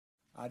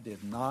I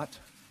did not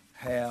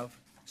have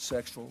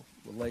sexual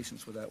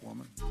relations with that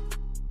woman.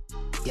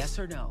 Yes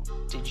or no?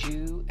 Did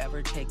you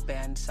ever take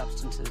banned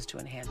substances to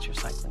enhance your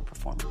cycling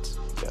performance?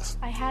 Yes.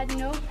 I had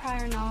no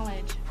prior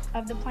knowledge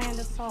of the planned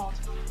assault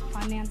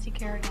on Nancy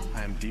Kerrigan.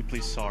 I am deeply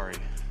sorry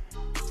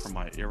for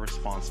my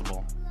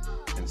irresponsible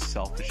and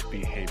selfish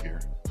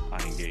behavior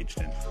I engaged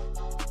in.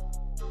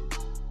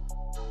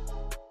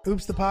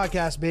 Oops, the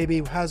podcast,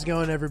 baby. How's it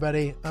going,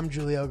 everybody? I'm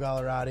Giulio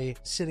Gallerati,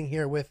 sitting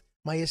here with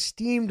my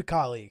esteemed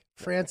colleague,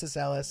 Francis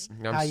Ellis.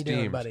 How you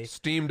doing, buddy?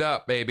 Steamed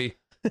up, baby.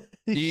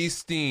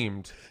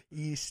 E-steamed.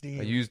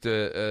 E-steamed. I used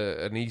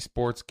an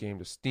esports game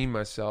to steam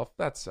myself.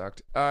 That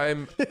sucked.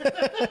 I'm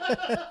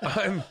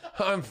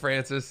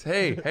Francis.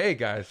 Hey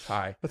guys.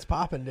 Hi. What's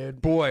poppin',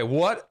 dude? Boy,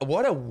 what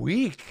a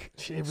week.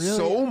 Really,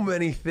 so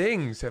many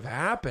things have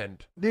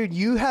happened. Dude,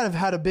 you have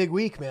had a big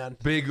week, man.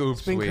 Big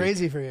oops week. It's been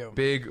crazy for you.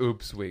 Big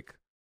oops week.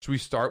 Should we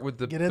start with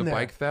the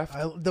bike theft?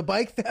 The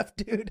bike theft,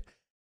 dude.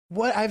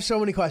 What? I have so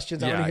many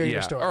questions. I want to hear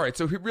your story. All right,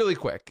 so really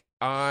quick.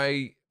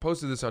 I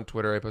posted this on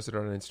Twitter. I posted it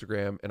on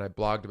Instagram, and I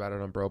blogged about it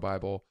on Bro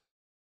Bible.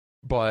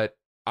 But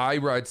I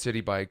ride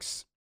city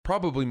bikes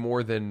probably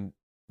more than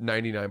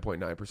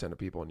 99.9% of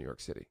people in New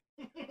York City.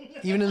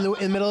 Even in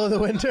the middle of the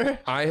winter?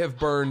 I have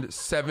burned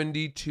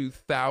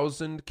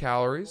 72,000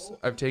 calories.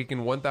 I've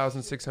taken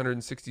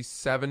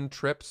 1,667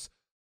 trips.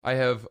 I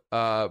have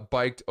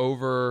biked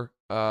over,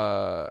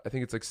 I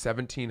think it's like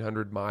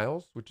 1,700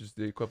 miles, which is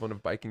the equivalent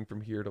of biking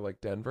from here to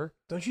like Denver.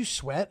 Don't you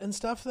sweat and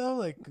stuff though?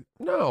 Like,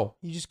 no,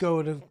 you just go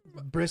at a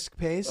brisk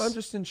pace. I'm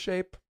just in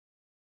shape.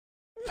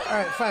 All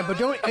right, fine, but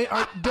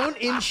don't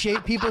in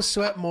shape people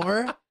sweat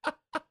more?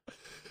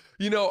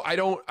 You know,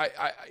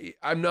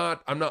 I'm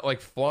not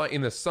like flying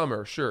in the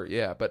summer, sure,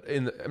 yeah, but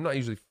I'm not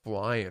usually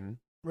flying.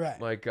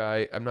 Right. Like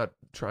I'm not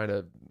trying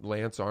to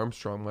Lance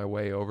Armstrong my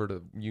way over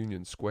to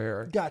Union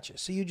Square. Gotcha.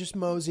 So you just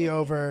mosey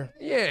over.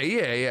 Yeah.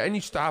 And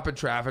you stop at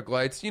traffic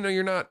lights. You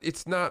know,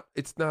 it's not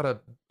a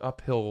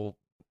uphill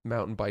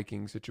mountain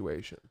biking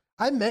situation.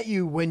 I met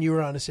you when you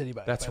were on a city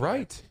bike. That's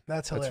right.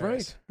 That's hilarious. That's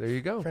right. There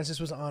you go. Francis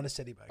was on a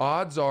city bike.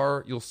 Odds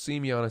are you'll see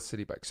me on a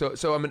city bike.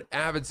 So I'm an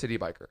avid city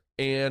biker.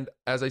 And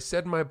as I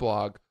said in my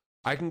blog,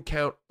 I can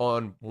count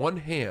on one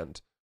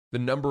hand the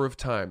number of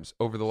times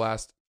over the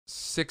last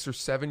 6 or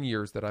 7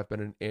 years that I've been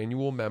an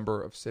annual member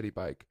of City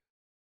Bike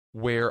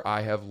where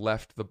I have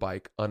left the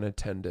bike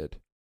unattended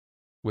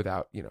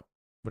without,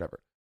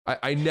 whatever.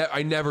 I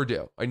never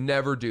do. I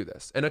never do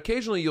this. And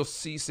occasionally you'll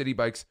see City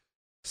Bikes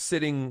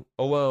sitting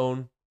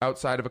alone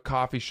outside of a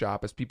coffee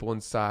shop as people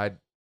inside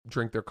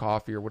drink their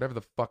coffee or whatever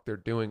the fuck they're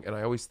doing. And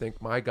I always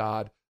think, my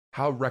God,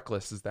 how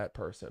reckless is that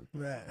person?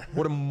 Right.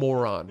 What a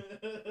moron.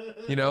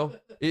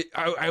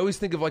 I always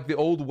think of like the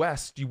Old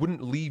West. You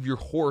wouldn't leave your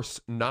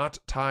horse not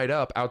tied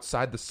up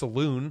outside the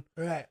saloon,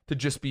 right, to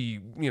just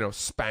be,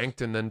 spanked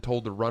and then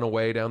told to run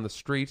away down the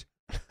street.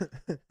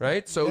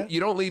 Right? So yeah. You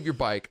don't leave your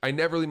bike. I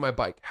never leave my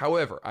bike.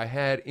 However, I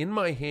had in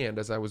my hand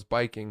as I was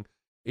biking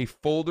a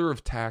folder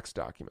of tax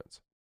documents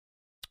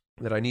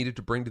that I needed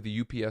to bring to the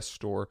UPS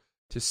store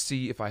to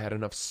see if I had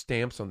enough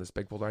stamps on this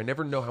big folder. I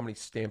never know how many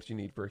stamps you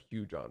need for a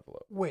huge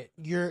envelope. Wait,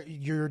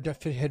 you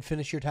had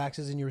finished your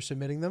taxes and you were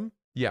submitting them?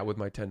 Yeah, with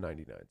my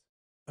 1099s.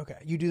 Okay.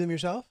 You do them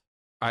yourself?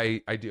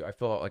 I do. I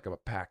fill out like a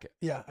packet.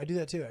 Yeah, I do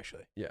that too,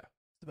 actually. Yeah.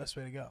 It's the best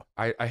way to go.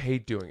 I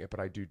hate doing it, but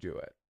I do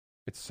it.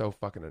 It's so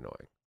fucking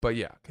annoying. But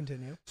yeah.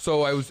 Continue.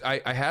 So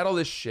I had all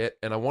this shit,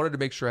 and I wanted to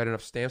make sure I had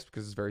enough stamps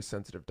because it's a very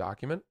sensitive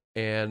document.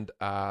 And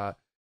I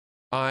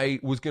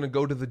was going to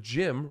go to the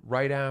gym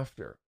right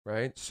after,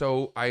 right?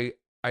 So I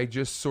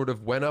just sort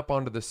of went up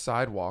onto the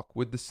sidewalk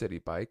with the city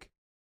bike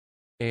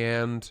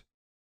and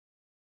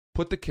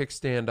put the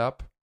kickstand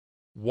up,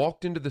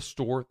 walked into the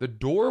store. The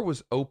door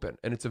was open,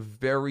 and it's a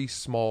very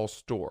small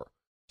store.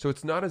 So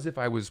it's not as if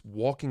I was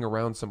walking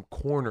around some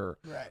corner,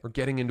 right, or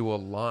getting into a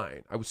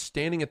line. I was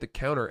standing at the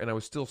counter, and I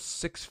was still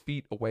 6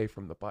 feet away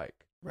from the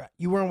bike. Right.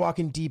 You weren't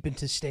walking deep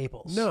into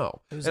Staples.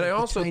 No. It was and like I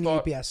also tiny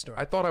thought, UPS store.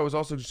 I thought I was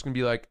also just going to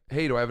be like,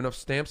 hey, do I have enough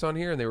stamps on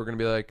here? And they were going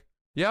to be like,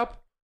 yep.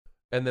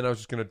 And then I was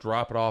just going to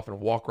drop it off and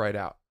walk right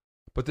out.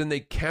 But then they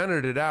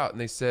counted it out,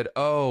 and they said,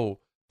 oh,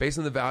 based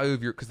on the value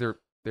of your, because they're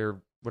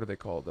what are they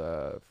called?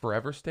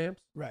 Forever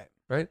stamps? Right.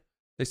 Right?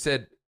 They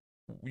said,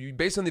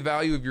 based on the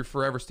value of your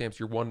forever stamps,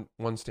 you're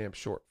one stamp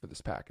short for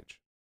this package.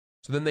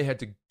 So then they had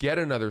to get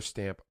another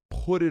stamp,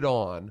 put it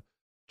on,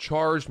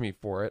 charge me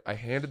for it. I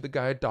handed the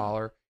guy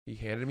 $1. He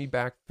handed me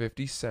back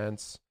 50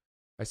 cents.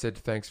 I said,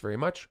 thanks very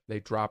much. They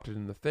dropped it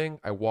in the thing.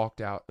 I walked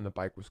out, and the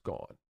bike was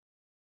gone.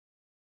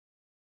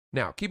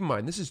 Now, keep in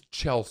mind, this is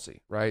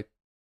Chelsea, right?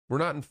 We're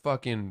not in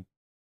fucking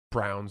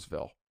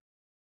Brownsville.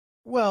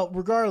 Well,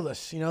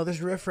 regardless,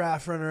 there's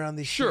riffraff running around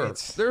these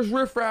streets. Sure, there's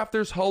riffraff,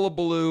 there's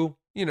hullabaloo,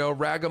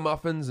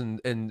 ragamuffins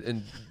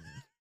and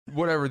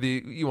whatever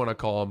you want to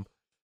call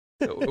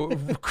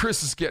them.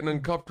 Chris is getting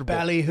uncomfortable.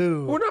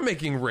 Ballyhoo. We're not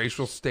making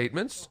racial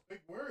statements. Big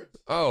words.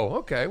 Oh,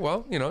 okay.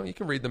 Well, you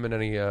can read them in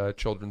any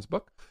children's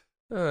book.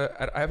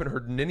 I haven't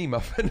heard Ninny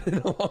Muffin in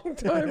a long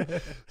time.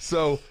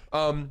 So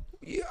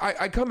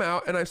I come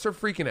out and I start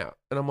freaking out.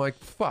 And I'm like,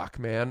 fuck,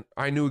 man.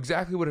 I knew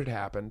exactly what had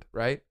happened,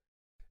 right?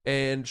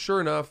 And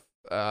sure enough,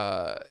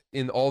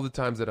 in all the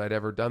times that I'd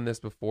ever done this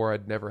before,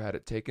 I'd never had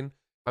it taken.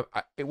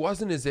 It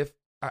wasn't as if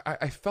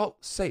I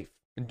felt safe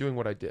in doing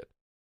what I did,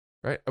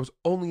 right? I was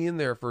only in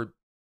there for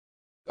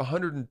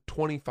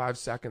 125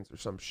 seconds or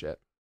some shit.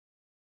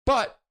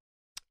 But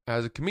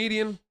as a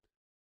comedian,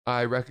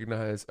 I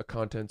recognize a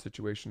content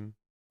situation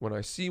when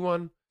I see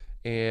one.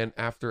 And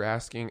after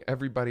asking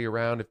everybody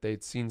around if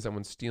they'd seen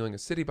someone stealing a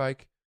city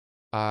bike,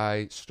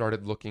 I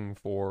started looking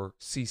for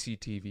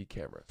CCTV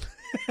cameras.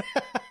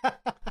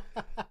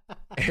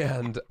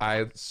 And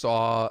I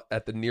saw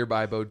at the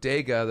nearby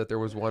bodega that there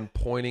was one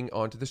pointing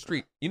onto the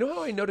street. You know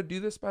how I know to do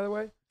this, by the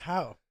way?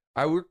 How?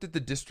 I worked at the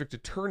district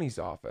attorney's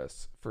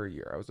office for a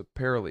year. I was a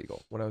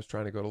paralegal when I was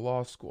trying to go to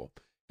law school.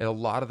 And a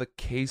lot of the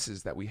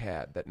cases that we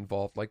had that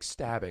involved like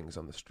stabbings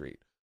on the street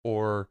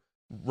or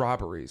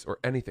robberies or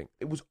anything,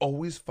 it was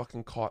always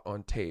fucking caught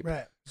on tape.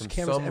 Right. From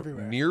Cameras some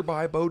everywhere.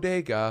 nearby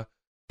bodega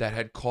that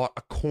had caught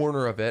a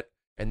corner of it.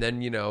 And then,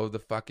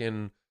 the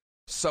fucking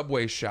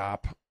Subway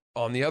shop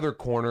on the other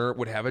corner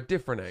would have a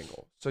different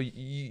angle. So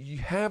you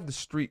have the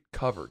street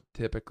covered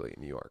typically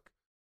in New York.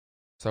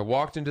 So I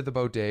walked into the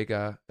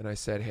bodega and I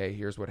said, hey,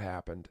 here's what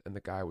happened. And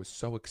the guy was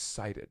so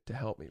excited to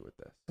help me with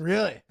this.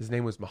 Really? His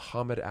name was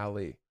Muhammad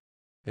Ali.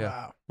 Yeah.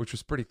 Wow. Which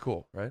was pretty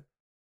cool, right?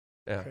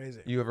 Yeah.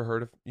 Crazy. You ever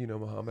heard of,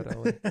 Muhammad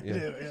Ali? I Yeah.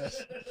 do,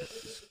 yes.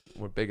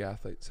 What a big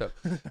athlete. So,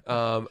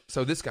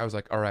 so this guy was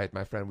like, all right,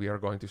 my friend, we are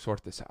going to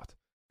sort this out.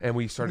 And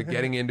we started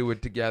getting into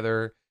it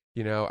together.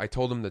 I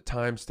told him the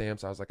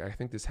timestamps. I was like, I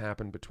think this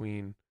happened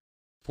between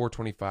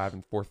 4:25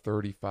 and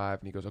 4:35.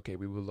 And he goes, okay,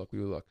 we will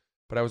look.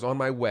 But I was on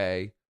my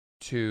way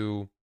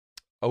to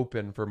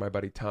open for my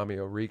buddy Tommy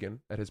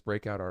O'Regan at his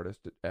breakout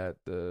artist at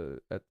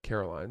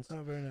Caroline's.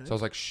 Oh, very nice. So I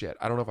was like, shit,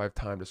 I don't know if I have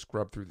time to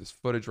scrub through this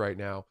footage right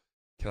now.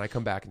 Can I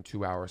come back in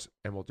 2 hours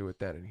and we'll do it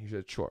then? And he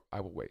said, sure, I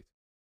will wait.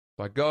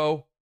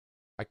 So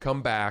I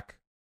come back.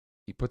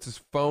 He puts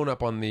his phone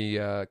up on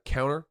the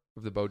counter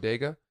of the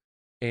bodega,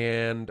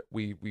 and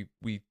we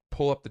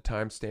pull up the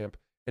timestamp,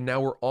 and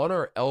now we're on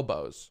our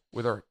elbows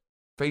with our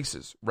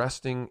faces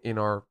resting in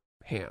our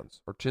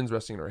hands, our chins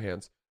resting in our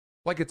hands,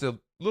 like it's a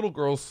little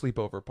girl's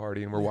sleepover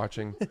party, and we're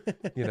watching,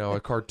 a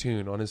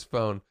cartoon on his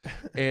phone,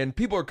 and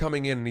people are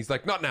coming in, and he's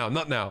like, not now,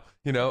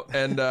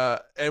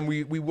 and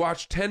we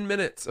watch 10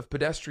 minutes of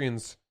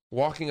pedestrians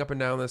walking up and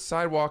down this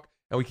sidewalk,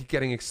 and we keep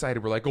getting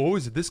excited. We're like, oh,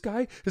 is it this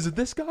guy? Is it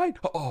this guy?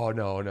 Oh,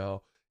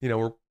 no.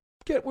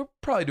 We're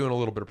probably doing a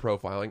little bit of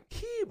profiling.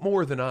 He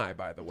more than I,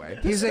 by the way.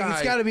 He's like,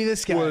 it's got to be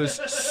this guy. Was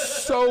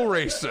so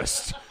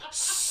racist.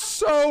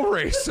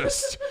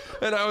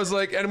 And I was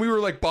like, and we were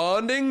like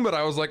bonding, but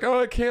I was like, oh,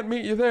 I can't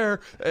meet you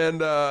there.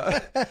 And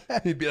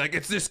he'd be like,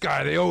 it's this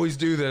guy. They always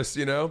do this,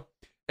 And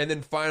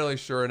then finally,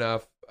 sure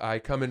enough, I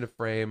come into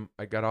frame.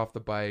 I got off the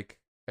bike,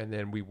 and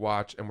then we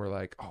watch, and we're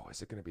like, oh,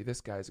 is it going to be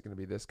this guy? Is it going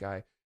to be this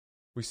guy?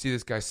 We see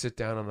this guy sit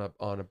down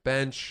on a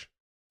bench.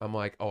 I'm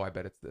like, oh, I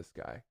bet it's this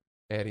guy.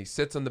 And he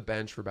sits on the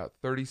bench for about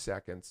 30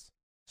 seconds,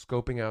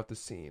 scoping out the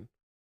scene,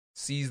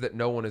 sees that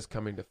no one is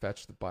coming to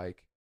fetch the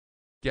bike,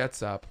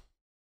 gets up,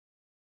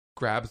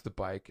 grabs the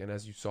bike, and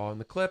as you saw in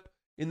the clip,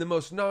 in the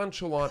most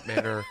nonchalant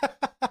manner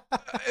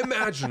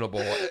imaginable.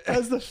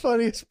 That's the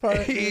funniest part.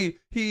 He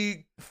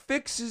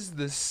fixes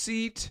the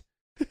seat.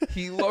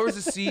 He lowers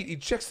the seat. He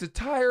checks the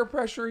tire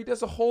pressure. He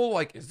does a whole,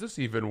 is this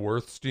even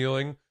worth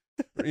stealing,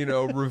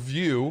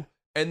 review.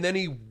 And then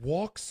he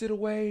walks it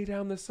away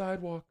down the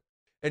sidewalk.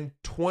 And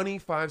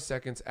 25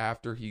 seconds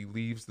after he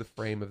leaves the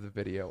frame of the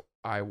video,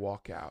 I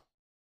walk out.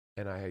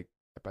 And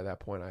by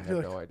that point, I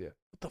had no idea.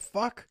 What the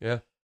fuck? Yeah.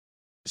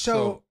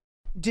 So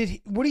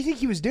what do you think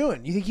he was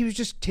doing? You think he was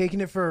just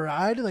taking it for a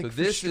ride?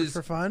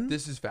 For fun?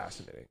 This is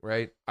fascinating,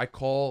 right? I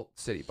call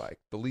Citi Bike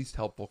the least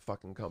helpful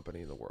fucking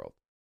company in the world.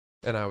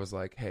 And I was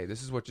like, hey,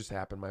 this is what just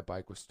happened. My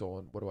bike was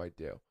stolen. What do I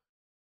do?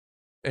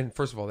 And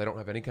first of all, they don't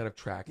have any kind of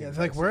tracking. Yeah, it's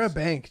like, we're a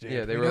bank, dude.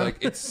 Yeah, they were like,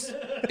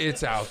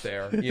 it's out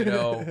there,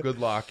 good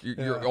luck.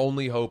 Your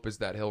only hope is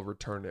that he'll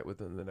return it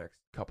within the next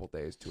couple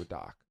days to a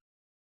dock.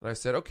 And I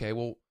said, okay,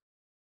 well,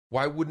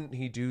 why wouldn't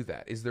he do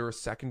that? Is there a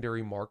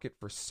secondary market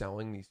for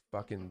selling these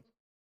fucking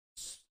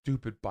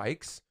stupid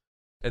bikes?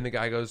 And the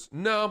guy goes,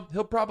 no,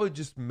 he'll probably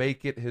just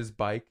make it his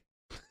bike.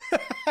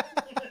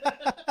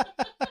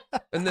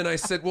 And then I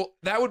said, well,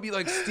 that would be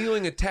like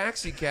stealing a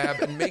taxi cab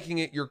and making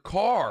it your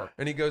car.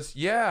 And he goes,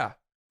 yeah.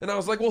 And I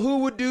was like, well, who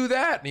would do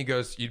that? And he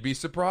goes, you'd be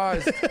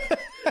surprised.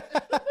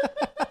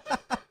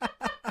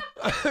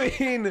 I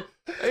mean,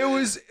 it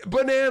was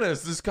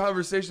bananas, this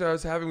conversation I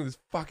was having with this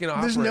fucking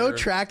operator. There's no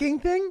tracking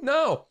thing?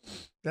 No.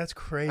 That's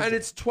crazy. And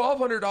it's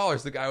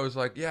 $1,200. The guy was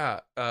like, yeah,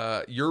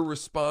 you're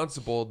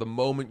responsible the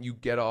moment you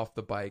get off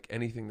the bike.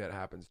 Anything that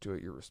happens to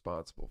it, you're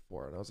responsible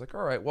for. And I was like,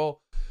 all right,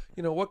 well,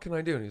 what can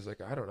I do? And he's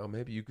like, I don't know,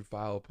 maybe you could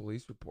file a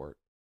police report.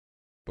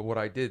 But what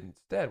I did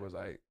instead was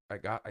I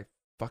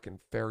fucking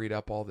ferried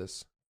up all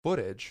this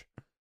footage,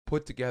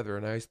 put together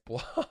a nice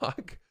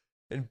blog,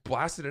 and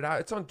blasted it out.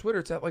 It's on Twitter.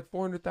 It's at like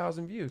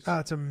 400,000 views. Oh,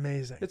 it's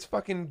amazing. It's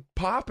fucking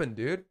popping,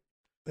 dude.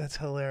 That's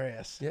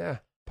hilarious. Yeah,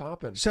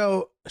 popping.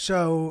 So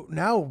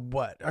now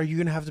what? Are you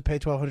gonna have to pay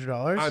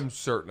 $1,200? I'm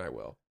certain I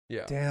will.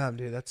 Yeah. Damn,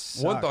 dude,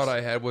 that's One thought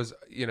I had was,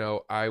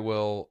 I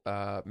will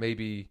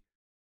maybe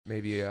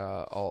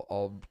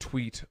I'll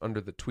tweet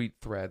under the tweet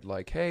thread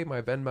like, hey,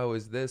 my Venmo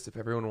is this. If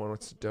everyone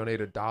wants to donate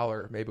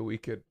 $1, maybe we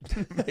could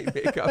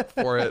make up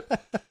for it.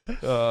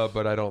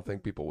 But I don't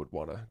think people would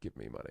want to give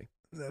me money.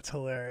 That's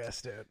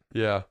hilarious, dude.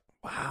 Yeah.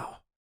 Wow.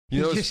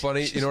 You know what's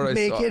funny? You know what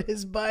I saw? Make it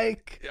his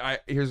bike.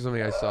 Here's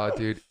something I saw,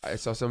 dude. I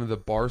saw some of the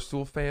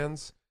Barstool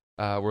fans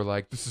were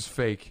like, this is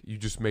fake. You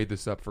just made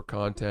this up for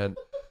content.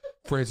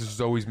 Francis is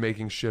always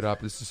making shit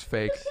up. This is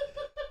fake.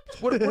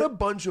 What a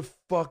bunch of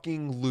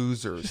fucking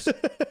losers.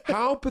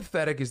 How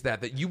pathetic is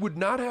that you would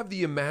not have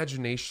the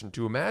imagination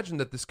to imagine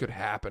that this could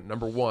happen,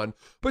 number one.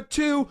 But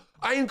two,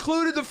 I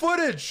included the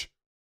footage.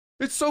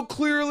 It's so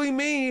clearly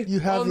me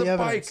You have on the the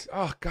evidence. bike.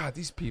 Oh, God,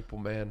 these people,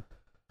 man.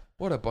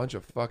 What a bunch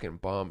of fucking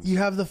bums. You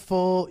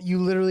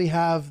literally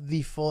have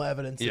the full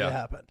evidence that it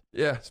happened.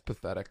 Yeah, it's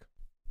pathetic.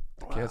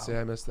 Wow. Can't say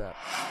I missed that.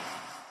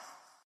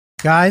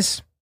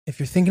 Guys, if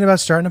you're thinking about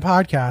starting a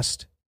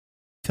podcast,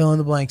 fill in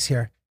the blanks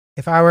here.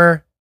 If I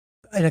were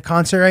in a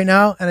concert right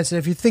now and I said,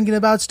 if you're thinking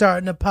about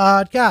starting a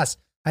podcast,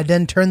 I'd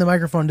then turn the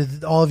microphone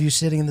to all of you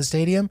sitting in the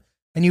stadium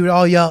and you would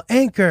all yell,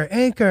 Anchor,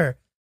 Anchor.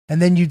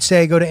 And then you'd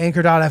say, go to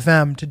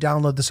anchor.fm to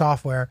download the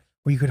software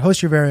where you could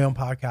host your very own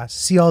podcast,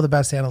 see all the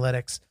best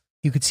analytics.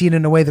 You could see it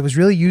in a way that was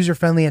really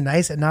user-friendly and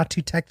nice and not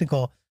too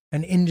technical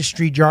and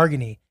industry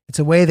jargony. It's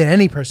a way that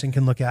any person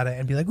can look at it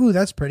and be like, ooh,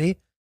 that's pretty.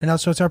 And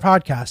also it's our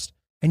podcast.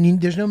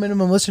 And there's no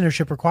minimum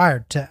listenership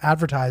required to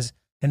advertise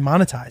and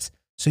monetize.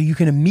 So you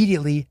can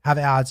immediately have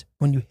ads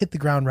when you hit the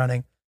ground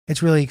running.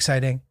 It's really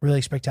exciting,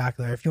 really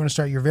spectacular. If you want to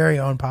start your very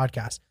own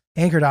podcast,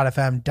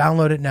 anchor.fm,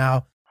 download it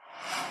now.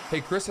 Hey,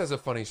 Chris has a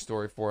funny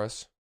story for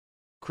us.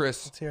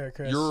 Chris, Let's hear it,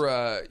 Chris.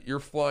 you're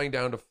flying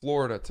down to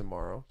Florida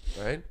tomorrow,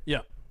 right?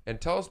 Yeah.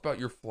 And tell us about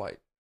your flight.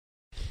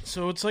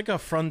 So it's like a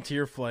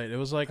Frontier flight. It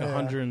was like Yeah.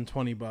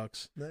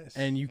 $120. Nice.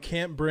 And you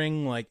can't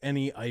bring like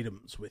any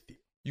items with you.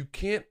 You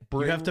can't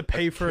bring. You have to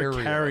pay for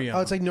a carry-on.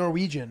 Oh, it's like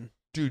Norwegian.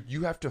 Dude,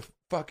 you have to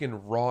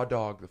fucking raw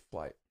dog the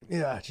flight.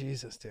 Yeah,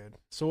 Jesus, dude.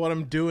 So what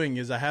I'm doing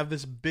is I have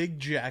this big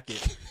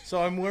jacket.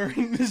 So I'm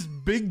wearing this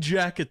big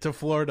jacket to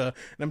Florida,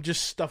 and I'm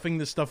just stuffing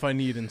the stuff I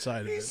need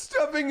inside of He's it.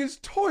 stuffing his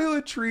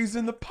toiletries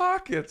in the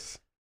pockets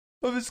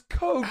of his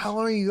coat. How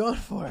long are you going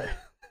for?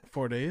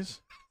 4 days.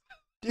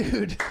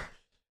 Dude,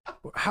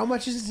 how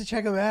much is it to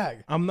check a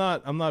bag? I'm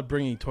not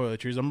bringing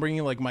toiletries. I'm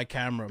bringing like my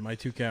camera, my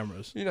 2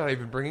 cameras. You're not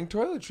even bringing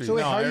toiletries. So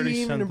wait, No, how I are you already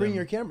even going to sent bring them.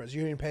 your cameras?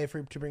 You didn't pay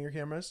to bring your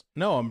cameras?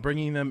 No, I'm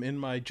bringing them in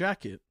my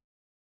jacket.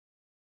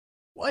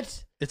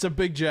 What? It's a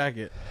big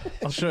jacket.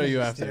 I'll show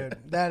you after.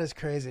 Dude, that is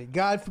crazy.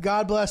 God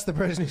bless the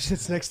person who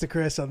sits next to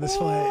Chris on this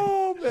flight.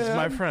 Oh, man. It's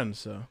my friend,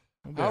 so.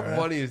 I'll be How all right.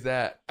 funny is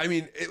that? I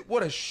mean,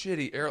 what a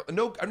shitty airline.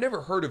 No, I've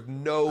never heard of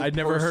no. I'd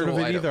never heard of personal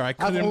it item. either. I I've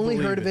couldn't only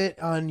believe heard of it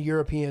on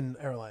European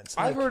airlines.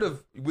 I've Like, heard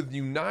of with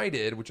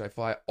United, which I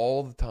fly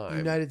all the time.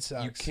 United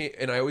sucks. You can't,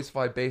 and I always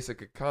fly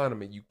basic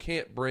economy. You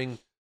can't bring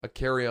a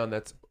carry-on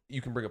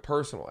you can bring a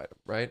personal item,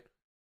 right?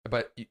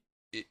 But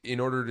in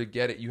order to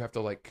get it, you have to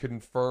like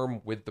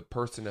confirm with the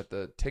person at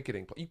the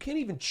ticketing. You can't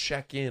even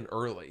check in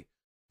early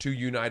to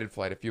United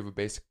flight if you have a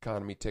basic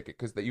economy ticket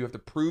because you have to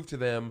prove to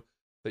them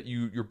that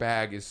your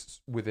bag is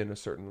within a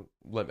certain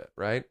limit,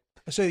 right?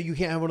 So you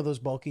can't have one of those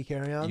bulky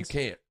carry-ons? You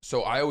can't.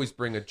 So I always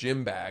bring a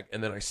gym bag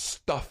and then I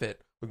stuff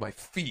it with my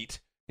feet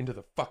into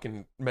the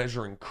fucking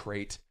measuring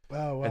crate.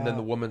 Oh, wow. And then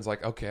the woman's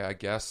like, okay, I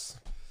guess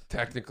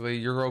technically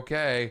you're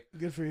okay.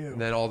 Good for you.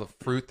 And then all the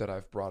fruit that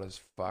I've brought is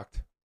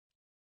fucked.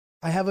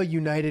 I have a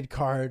United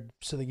card,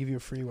 so they give you a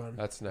free one.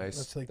 That's nice.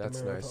 That's like That's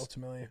the move, nice.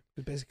 ultimately.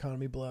 The basic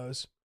economy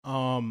blows.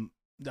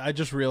 I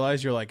just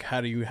realized you're like, how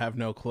do you have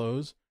no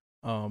clothes?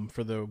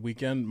 For the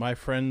weekend,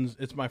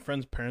 it's my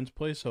friend's parents'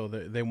 place, so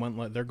they went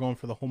like they're going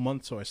for the whole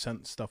month. So I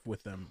sent stuff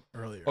with them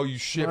earlier. Oh, you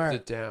shipped Smart.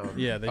 it down.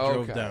 yeah, they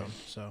drove Okay. down.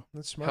 So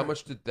That's smart. How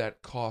much did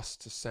that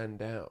cost to send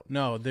down?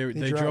 no, they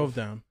drove. drove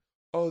down.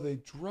 Oh, they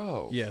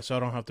drove. Yeah, so I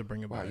don't have to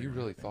bring a Wow, bag. you or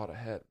really anything. thought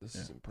ahead. This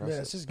is Yeah. impressive. Yeah,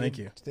 this is Thank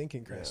good you.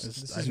 thinking, Chris. Yeah.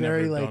 This I've is never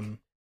very done-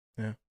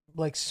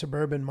 like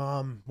suburban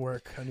mom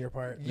work on your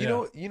part. You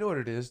know what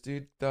it is,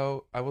 dude,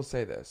 though? I will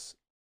say this.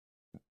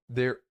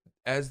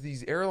 As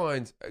these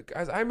airlines,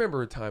 guys, I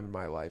remember a time in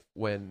my life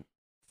when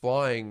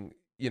flying,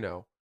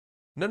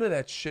 none of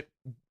that shit,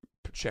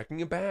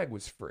 checking a bag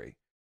was free.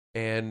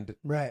 And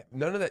Right.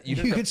 none of that, You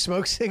didn't could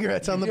smoke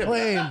cigarettes on the Yeah.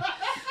 plane.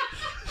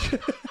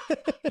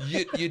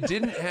 you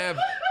didn't have,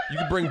 you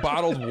could bring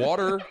bottled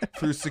water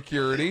through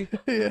security.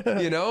 Yeah.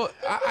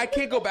 I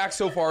can't go back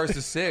so far as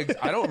to cigs.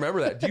 I don't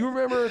remember that. Do you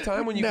remember a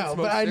time when you could No,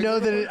 smoke but I know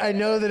cigs? that I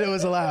know that it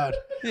was allowed.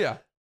 Yeah.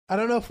 I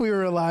don't know if we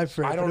were alive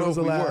for it. I don't but know it was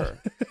if we allowed. were.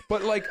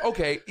 But like,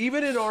 okay,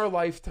 even in our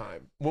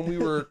lifetime, when we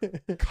were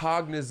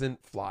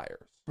cognizant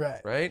flyers,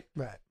 Right. right?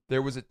 Right.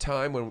 There was a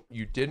time when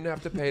you didn't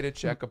have to pay to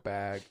check a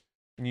bag,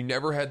 and you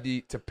never had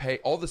to pay.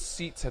 All the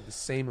seats had the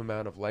same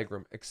amount of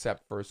legroom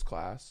except first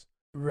class.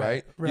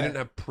 right? You didn't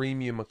have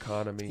premium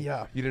economy.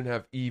 Yeah. You didn't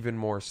have even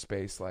more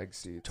space leg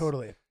seats.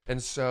 Totally.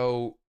 And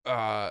so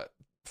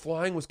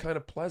flying was kind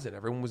of pleasant.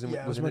 Everyone was in,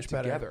 Yeah, it was in much it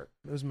better. together.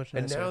 It was much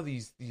And nicer. now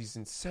these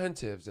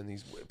incentives and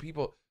these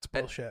people. It's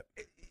bullshit.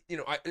 You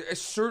know, I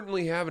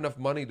certainly have enough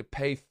money to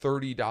pay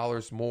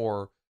 $30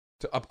 more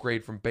to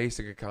upgrade from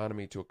basic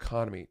economy to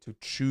economy, to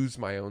choose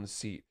my own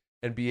seat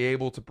and be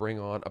able to bring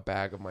on a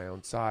bag of my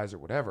own size or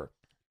whatever.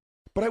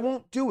 But I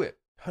won't do it.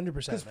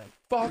 100%, man.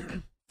 Fuck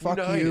Fuck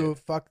United. you.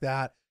 Fuck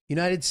that.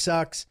 United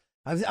sucks.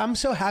 I'm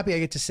so happy I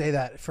get to say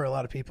that for a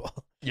lot of people.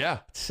 Yeah.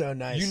 It's so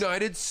nice.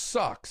 United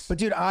sucks. But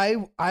dude, I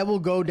will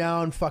go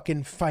down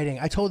fucking fighting.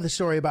 I told the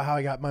story about how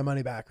I got my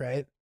money back,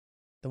 right?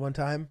 The one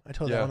time I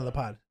told that one on the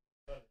pod.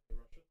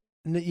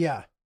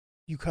 Yeah,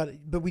 you cut it,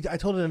 but I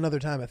told it another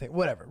time. I think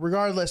whatever.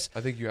 Regardless,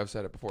 I think you have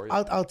said it before.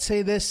 Yeah. I'll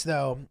say this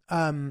though.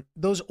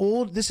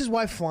 This is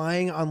why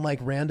flying on like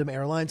random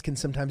airlines can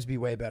sometimes be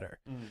way better,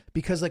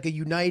 because like a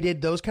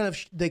United, those kind of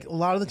like a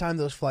lot of the time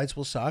those flights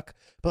will suck.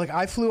 But like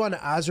I flew on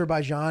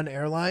Azerbaijan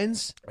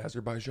Airlines,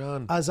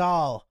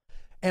 Azal.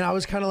 And I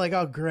was kind of like,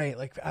 oh, great,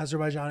 like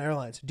Azerbaijan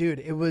Airlines. Dude,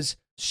 it was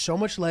so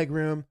much leg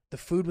room. The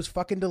food was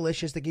fucking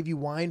delicious. They gave you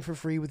wine for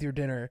free with your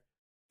dinner.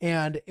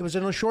 And it was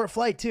on a short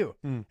flight, too.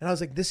 And I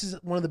was like, this is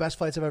one of the best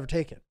flights I've ever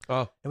taken.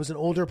 Oh. It was an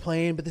older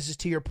plane, but this is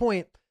to your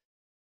point.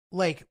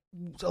 Like,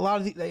 a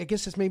lot of I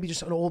guess it's maybe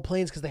just on old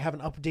planes because they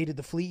haven't updated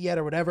the fleet yet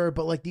or whatever.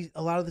 But like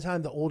a lot of the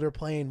time, the older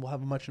plane will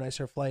have a much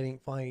nicer flying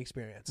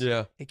experience.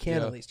 Yeah. It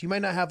can at least. You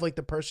might not have like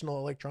the personal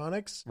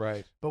electronics.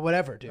 Right. But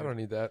whatever, dude. I don't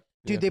need that.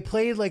 Dude, Yeah. they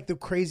played like the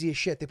craziest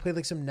shit. They played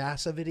like some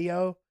NASA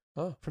video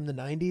Oh. from the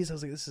 90s. I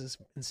was like, this is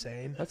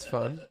insane. That's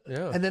fun.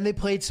 Yeah. And then they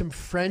played some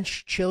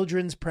French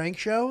children's prank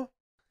show.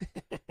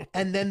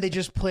 And then they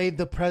just played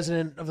the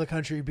president of the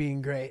country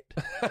being great.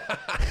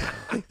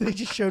 They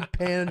just showed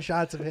pan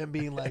shots of him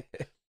being like,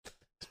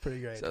 it's pretty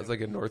great. Sounds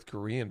like a North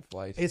Korean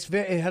flight. It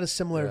had a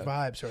similar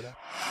vibe, sort of.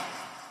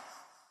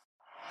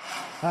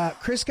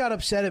 Chris got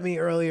upset at me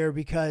earlier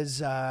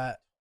because I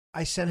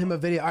sent him a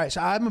video. All right,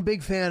 so I'm a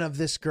big fan of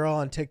this girl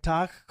on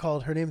TikTok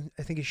called, her name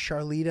I think is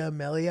Charlita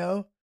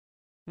Melio.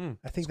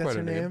 I think that's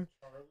her name.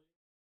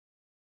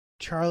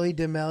 Charlie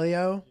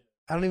D'Amelio.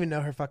 I don't even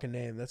know her fucking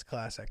name. That's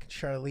classic.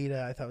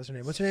 Charlita, I thought was her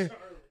name. What's her name?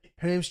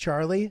 Her name's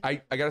Charlie.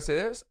 I gotta say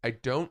this. I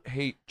don't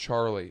hate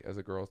Charlie as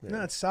a girl's name.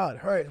 No, it's solid.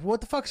 All right, what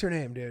the fuck's her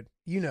name, dude?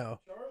 You know.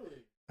 Charlie.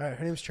 All right,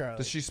 her name's Charlie.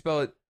 Does she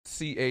spell it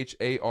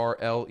CHARLEY?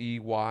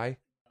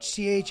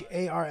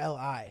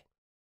 CHARLI.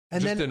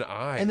 And Just then an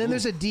I. And then Ooh,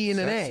 there's a D and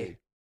an A. sexy.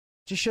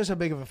 Just shows how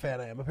big of a fan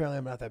I am. Apparently,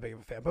 I'm not that big of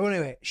a fan. But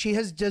anyway, she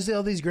does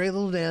all these great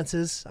little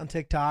dances on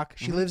TikTok.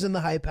 She lives in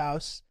the Hype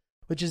House,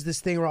 which is this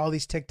thing where all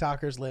these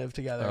TikTokers live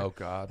together. Oh,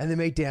 God. And they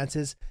make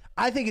dances.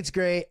 I think it's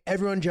great.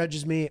 Everyone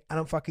judges me. I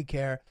don't fucking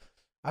care.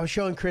 I was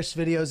showing Chris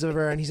videos of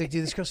her, and he's like,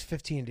 dude, this girl's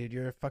 15, dude.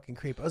 You're a fucking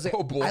creep. I was like,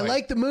 Oh, boy. I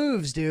like the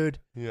moves, dude.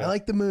 Yeah. I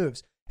like the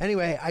moves.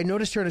 Anyway, I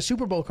noticed her in a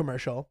Super Bowl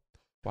commercial.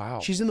 Wow.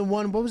 She's in the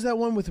one, what was that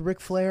one with Ric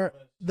Flair?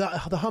 The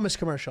hummus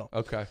commercial.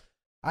 Okay.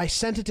 I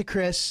sent it to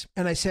Chris,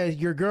 and I said,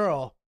 your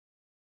girl.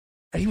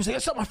 And he was like,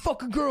 that's not my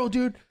fucking girl,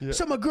 dude. It's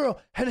not my girl.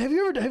 And have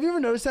you ever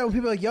noticed that when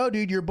people are like, yo,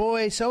 dude, your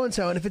boy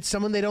so-and-so, and if it's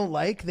someone they don't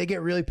like, they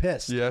get really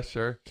pissed. Yeah,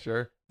 sure.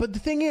 But the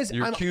thing is,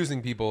 You're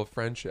accusing people of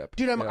friendship.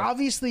 dude, I'm Yeah.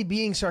 obviously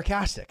being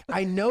sarcastic.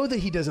 I know that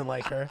he doesn't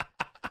like her,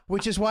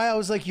 which is why I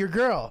was like, your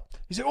girl.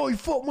 He's like, oh, you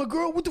fucked my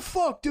girl? What the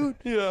fuck, dude?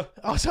 Yeah.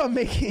 Also,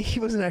 he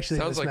wasn't actually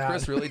Sounds this like mad.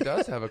 Chris really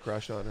does have a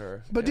crush on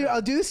her. But dude,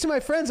 I'll do this to my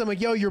friends. I'm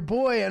like, yo, your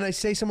boy, and I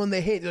say someone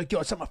they hate. They're like, yo,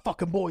 it's not my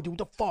fucking boy, dude.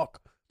 What the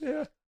fuck?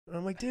 Yeah. And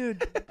I'm like,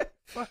 dude,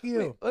 fuck you.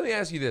 Wait, let me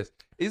ask you this.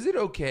 Is it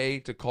okay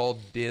to call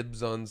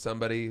dibs on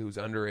somebody who's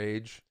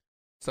underage,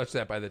 such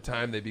that by the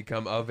time they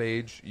become of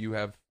age, you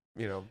have,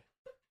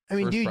 I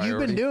mean, first dude, you've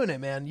priority? been doing it,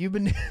 man. You've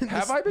been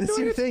Have I been this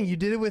doing your it? thing. You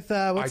did it with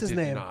what's I his did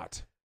name?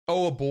 not.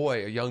 Oh,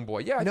 a young boy.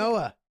 Yeah. I think-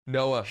 Noah.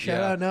 Noah. Shout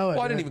yeah. out Noah,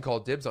 Well, I didn't yeah. even call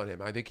dibs on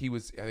him. I think he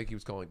was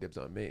calling dibs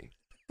on me.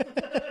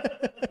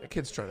 That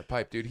kid's trying to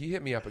pipe, dude. He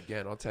hit me up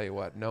again. I'll tell you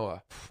what,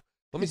 Noah.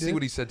 Let me He see did?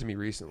 what he said to me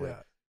recently. Yeah.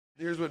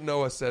 Here's what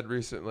Noah said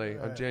recently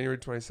on January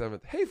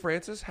 27th. Hey,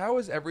 Francis, how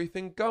is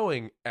everything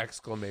going?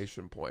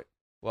 Exclamation point.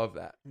 Love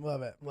that.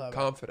 Love it. Love it.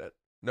 Confident.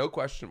 No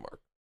question mark.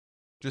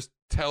 Just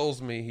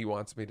tells me he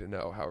wants me to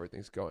know how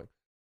everything's going.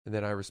 And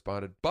then I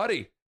responded,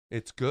 buddy,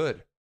 it's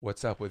good.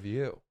 What's up with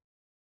you?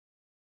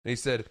 And he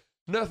said,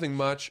 nothing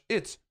much.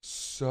 It's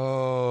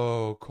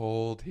so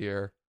cold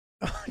here.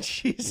 Oh,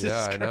 Jesus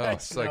Yeah, I know.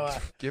 Christ, It's like,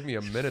 Noah. give me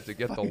a minute to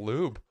get the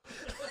lube.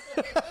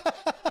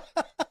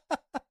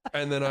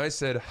 And then I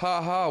said,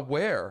 ha ha,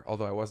 where?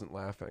 Although I wasn't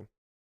laughing.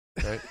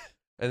 Right?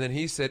 And then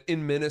he said,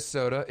 in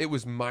Minnesota, it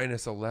was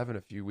minus 11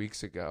 a few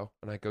weeks ago.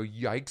 And I go,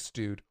 yikes,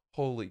 dude.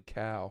 Holy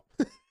cow.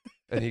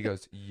 And he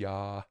goes,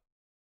 yeah.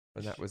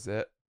 And that was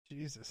it.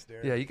 Jesus,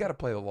 dude. Yeah, you got to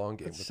play the long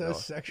game. That's with so Noah.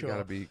 sexual. You got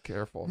to be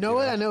careful.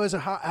 Noah, you I know, is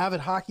an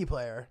avid hockey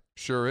player.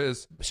 Sure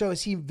is. So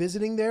is he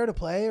visiting there to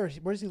play, or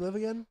where does he live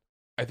again?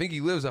 I think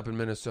he lives up in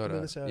Minnesota.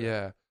 Minnesota.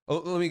 Yeah. Oh,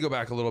 let me go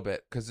back a little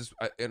bit because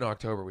in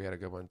October we had a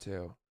good one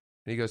too.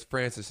 And he goes,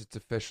 Francis, it's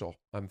official.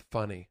 I'm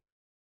funny.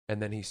 And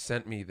then he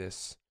sent me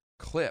this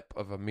clip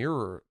of a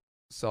mirror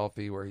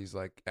selfie where he's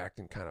like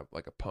acting kind of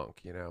like a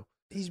punk, you know.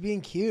 He's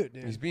being cute,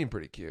 dude. He's being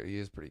pretty cute. He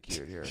is pretty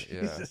cute here.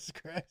 Yeah. Jesus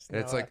Christ. And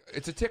it's Noah. like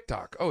it's a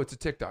TikTok. Oh, it's a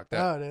TikTok.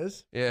 Oh, it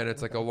is? Yeah, and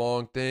it's like a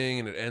long thing,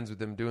 and it ends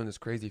with him doing this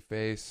crazy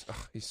face. Ugh,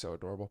 he's so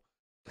adorable.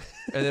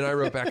 And then I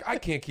wrote back, I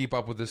can't keep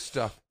up with this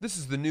stuff. This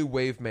is the new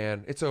wave,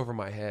 man. It's over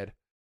my head.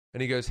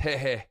 And he goes,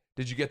 hey,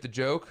 did you get the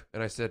joke?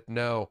 And I said,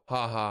 no,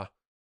 haha. And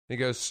he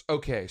goes,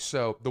 okay,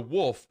 so the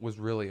wolf was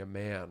really a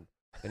man,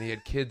 and he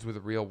had kids with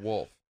a real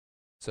wolf.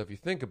 So if you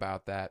think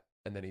about that,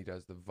 and then he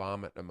does the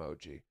vomit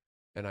emoji.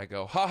 And I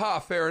go, haha,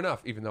 fair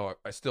enough, even though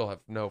I still have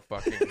no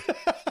fucking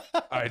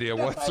idea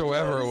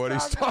whatsoever what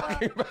he's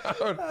talking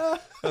about.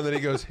 And then he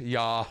goes,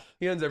 yeah.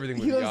 He ends everything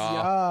with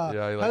yeah.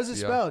 Yeah, he likes How's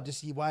it yeah. spelled?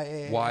 Just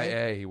Y-A?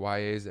 Y-A. He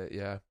Y-A's it,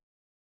 yeah.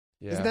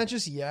 Yeah. Isn't that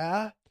just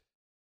yeah?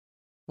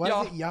 Why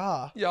Yeah. is it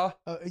yeah? Yeah.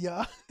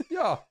 Yeah.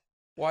 Yeah.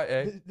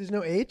 Y-A. There's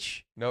no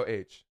H? No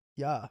H.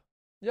 Yeah.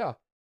 Yeah.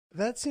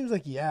 That seems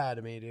like yeah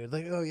to me, dude.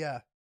 Like, oh,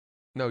 yeah.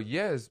 No,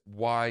 yeah is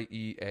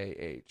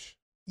Y-E-A-H.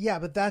 Yeah,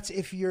 but that's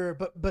if you're,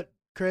 but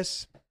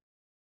Chris.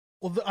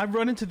 Well, I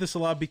run into this a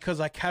lot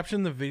because I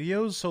caption the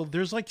videos, so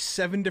there's like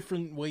 7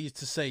 different ways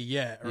to say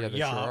yeah or Yeah, there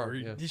yeah. sure are, Or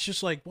yeah. It's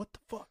just like, what the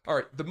fuck? All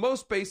right. The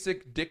most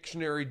basic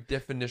dictionary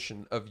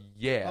definition of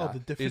yeah Oh, the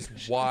is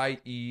definition.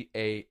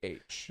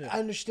 Y-E-A-H. I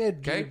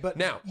understand, dude, Okay, but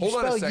now, you hold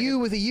on a spell second. you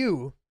with a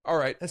U. All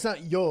right. That's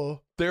not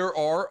yo. There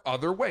are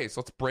other ways.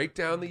 Let's break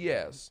down the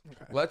yes.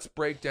 Let's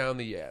break down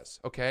the yes.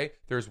 Okay.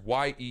 There's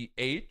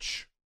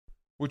Y-E-H,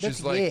 which That's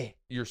is like yeah.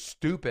 you're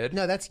stupid.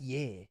 No, that's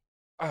yeah.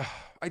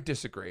 I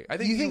disagree. I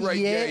think You think write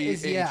yeah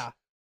is E-H.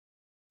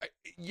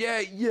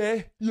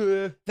 yeah?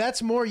 Yeah.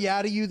 That's more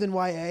yeah to you than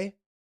YA?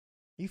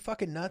 You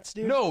fucking nuts,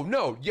 dude?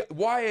 No. Yeah,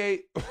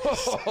 Y-A.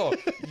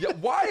 Yeah,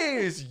 Y-A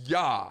is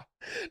yeah.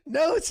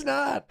 No, it's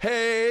not.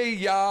 Hey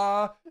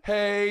ya.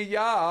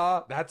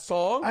 That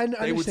song. I they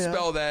would understand.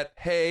 spell that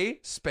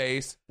hey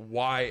space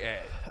Y-A.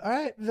 All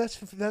right,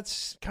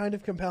 that's kind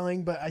of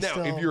compelling, but I Now,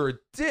 still. if you're a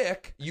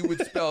dick, you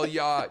would spell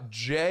ya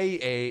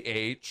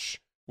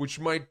J-A-H, which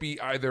might be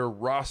either it's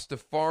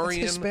Rastafarian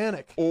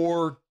Hispanic,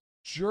 or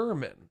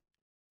German.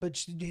 but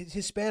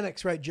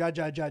Hispanics write ja,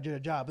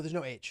 but there's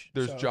no H.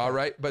 There's so, ja, okay.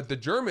 right? But the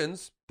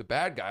Germans, the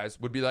bad guys,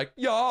 would be like,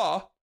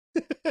 yeah.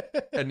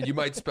 And you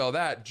might spell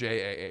that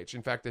J-A-H.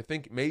 In fact, I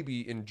think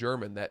maybe in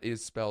German that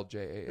is spelled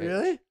J-A-H.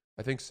 Really?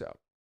 I think so.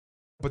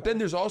 But then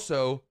there's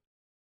also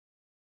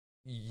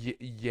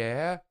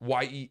yeah,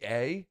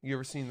 Y-E-A. You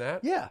ever seen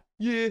that? Yeah.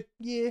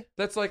 Yeah.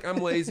 That's like I'm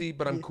lazy,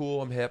 but I'm Yeah.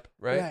 cool, I'm hip,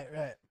 right?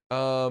 Right.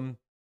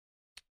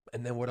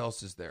 And then what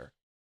else is there?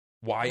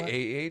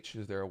 Y-A-H?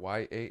 Is there a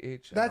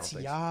Y-A-H? That's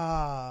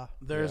yeah.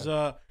 There's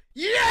Yeah. a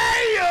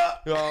yeah.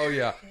 Oh,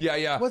 yeah.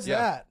 Yeah. What's yeah.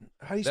 that?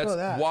 How do you spell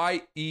That's that?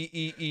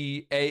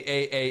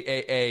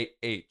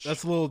 Y-E-E-E-A-A-A-A-H.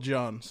 That's Little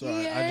John.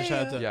 Sorry, I just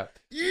had to. Yeah.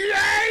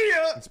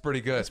 Yeah. It's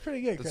pretty good. That's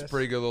pretty good, That's Chris.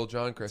 pretty good, little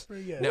John, Chris. That's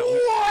pretty good. Now,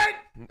 What?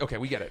 okay,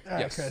 we get it. All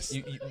right, Yes. Chris.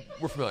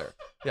 We're familiar.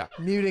 Yeah.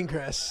 Muting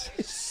Chris.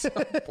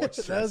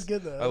 Boisterous. That was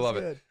good though. I love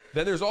That was it.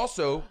 Then there's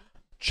also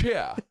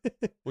Chia,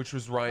 which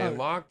was Ryan Oh.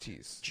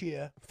 Lochte's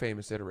Chia.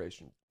 famous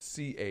iteration.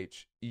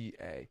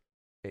 C-H-E-A-H.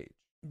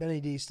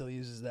 Benny D still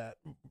uses that.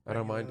 I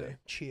don't mind regularly.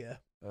 it. Chia.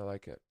 I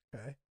like it.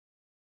 Okay.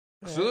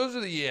 So those are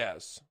the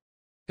yes.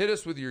 Hit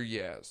us with your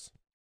yes.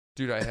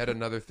 Dude, I had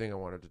another thing I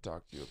wanted to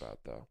talk to you about,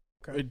 though.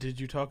 Wait, did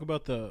you talk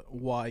about the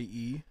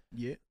Y-E?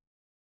 Yeah.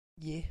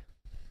 Yeah.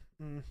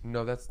 Mm.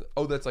 No, that's like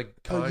Oh,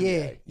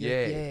 Kanye.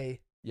 yeah.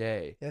 Yay.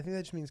 Yeah, I think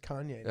that just means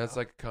Kanye. That's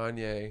now. like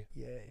Kanye.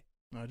 Yay.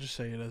 I just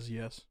say it as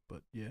yes,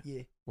 but yeah.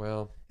 Yeah.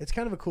 Well, It's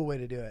kind of a cool way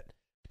to do it.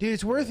 Dude,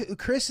 it's worth it.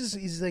 Chris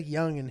he's like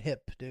young and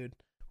hip, dude.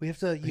 We have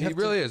to. he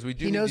really is. We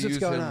do. He need knows to what's use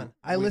going him. on.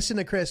 I we, listen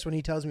to Chris when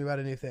he tells me about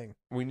a new thing.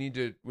 We need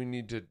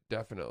to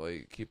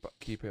definitely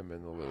keep him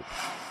in the loop.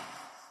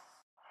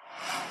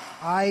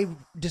 I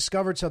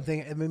discovered something.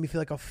 It made me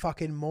feel like a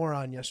fucking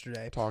moron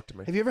yesterday. Talk to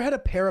me. Have you ever had a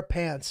pair of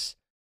pants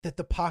that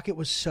the pocket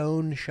was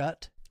sewn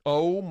shut?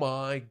 Oh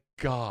my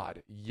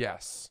God!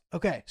 Yes.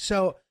 Okay,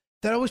 so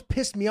that always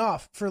pissed me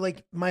off for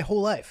like my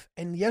whole life.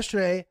 And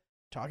yesterday,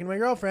 talking to my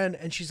girlfriend,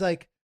 and she's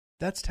like,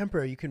 "That's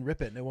temporary. You can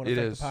rip it, and it won't It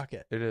affect is. the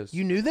pocket." It is.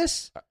 You knew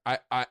this?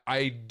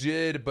 I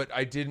did, but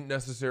I didn't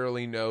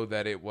necessarily know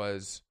that it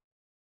was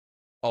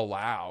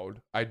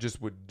allowed. I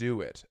just would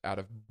do it out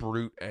of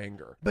brute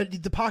anger.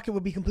 But the pocket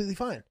would be completely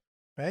fine,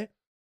 right?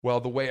 Well,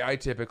 the way I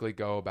typically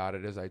go about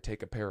it is I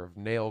take a pair of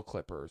nail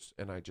clippers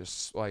and I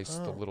just slice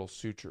the Oh. little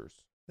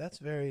sutures. That's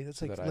So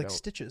like that I like don't-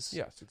 stitches.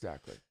 Yes,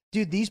 exactly.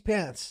 Dude, these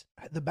pants,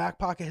 the back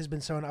pocket has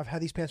been sewn. I've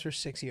had these pants for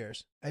 6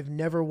 years. I've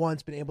never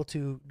once been able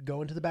to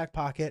go into the back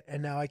pocket,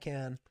 and now I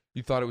can.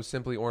 You thought it was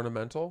simply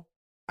ornamental?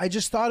 I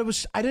just thought it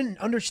was. I didn't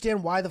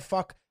understand why the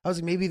fuck. I was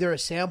like, maybe they're a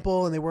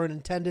sample and they weren't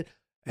intended.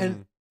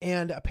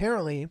 And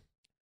apparently,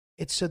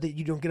 it's so that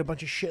you don't get a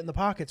bunch of shit in the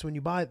pockets when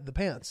you buy the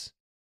pants.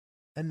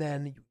 And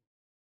then,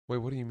 Wait,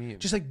 what do you mean?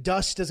 just like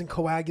dust doesn't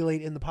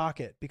coagulate in the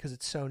pocket because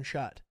it's sewn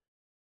shut.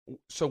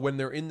 So when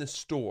they're in the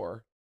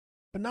store,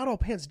 But not all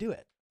pants do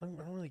it. I don't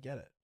really get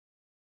it.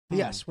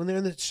 Yes, when they're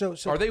in the so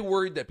Are they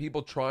worried that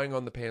people trying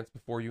on the pants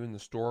before you in the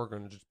store are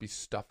going to just be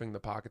stuffing the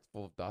pockets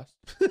full of dust?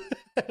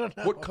 I don't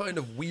know. What kind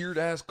of weird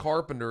ass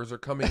carpenters are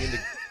coming into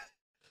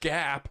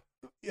Gap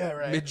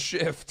mid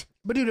shift?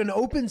 But dude, an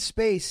open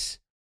space.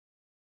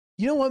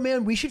 You know what,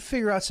 man? We should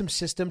figure out some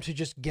system to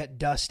just get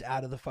dust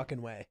out of the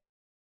fucking way.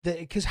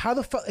 Because how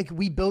the fuck, like,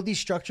 we build these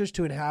structures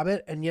to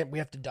inhabit, and yet we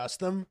have to dust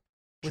them.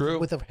 True.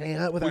 With a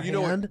hand. With Well, our you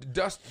know hand. what?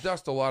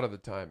 Dust a lot of the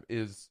time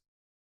is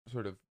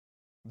sort of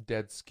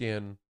dead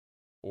skin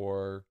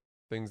or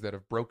things that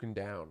have broken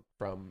down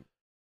from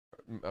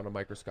on a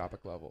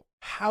microscopic level.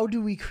 How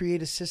do we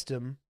create a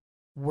system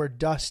where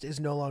dust is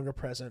no longer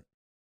present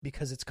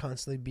because it's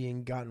constantly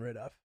being gotten rid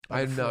of?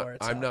 I'm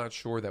not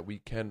sure that we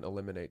can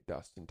eliminate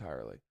dust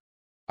entirely.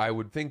 I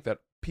would think that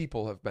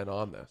people have been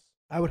on this.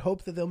 I would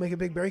hope that they'll make a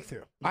big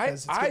breakthrough.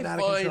 Because it's getting out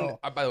of control.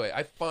 By the way,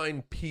 I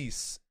find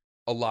peace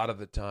a lot of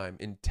the time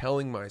in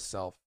telling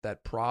myself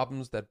that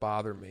problems that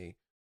bother me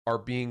are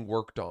being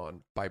worked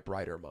on by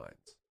brighter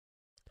minds.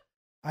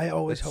 I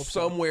always That hope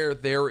somewhere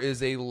there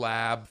is a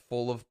lab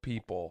full of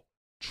people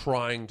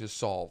trying to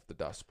solve the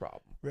dust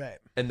problem. Right.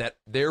 And that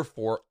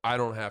therefore I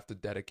don't have to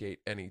dedicate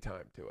any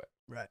time to it.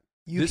 Right.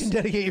 You can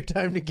dedicate your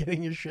time to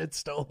getting your shit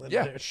stolen.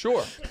 Yeah, dude.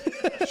 sure.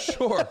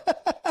 Sure.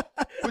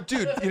 But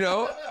dude, you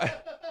know,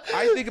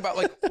 I think about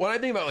when I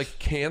think about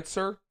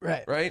cancer,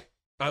 right?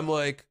 I'm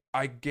like,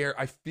 I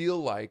feel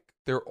like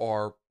there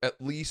are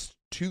at least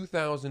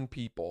 2,000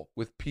 people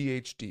with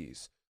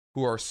PhDs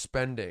who are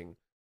spending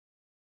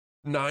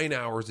 9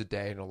 hours a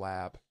day in a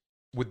lab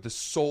with the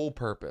sole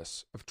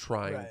purpose of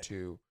trying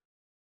to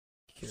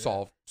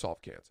solve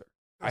cancer.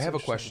 I have a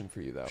question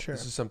for you though. Sure.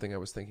 This is something I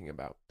was thinking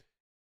about.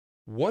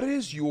 What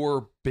is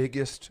your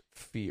biggest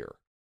fear?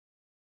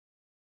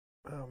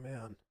 Oh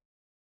man.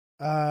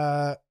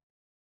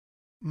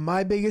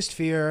 My biggest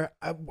fear,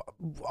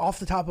 off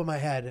the top of my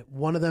head,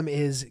 one of them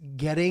is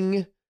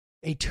getting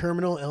a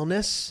terminal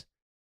illness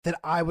that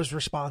I was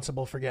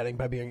responsible for getting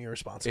by being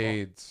irresponsible.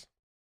 AIDS.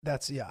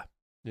 That's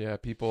Yeah,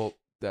 people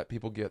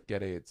get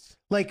AIDS.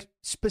 Like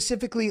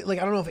specifically, like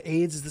I don't know if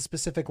AIDS is the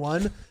specific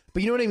one,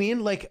 but you know what I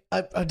mean? Like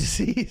a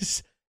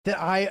disease that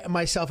I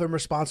myself am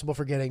responsible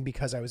for getting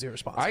because I was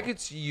irresponsible. I could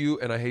see you,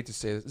 and I hate to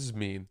say this, this is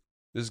mean.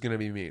 This is going to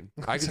be mean.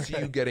 I could see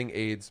you getting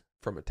AIDS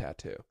from a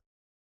tattoo.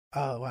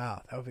 Oh,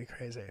 wow. That would be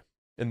crazy.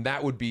 And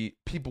that would be,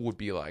 people would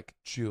be like,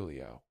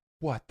 Julio,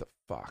 what the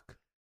fuck?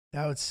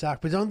 That would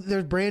suck. But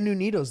there's brand new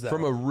needles, though.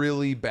 From a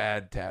really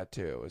bad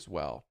tattoo as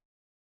well.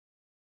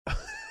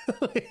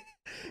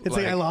 It's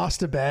like I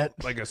lost a bet.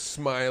 Like a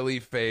smiley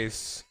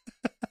face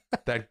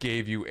that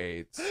gave you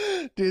AIDS.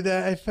 Dude,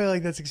 I feel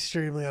like that's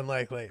extremely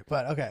unlikely.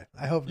 But okay,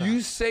 I hope not.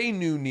 You say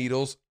new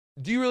needles.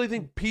 Do you really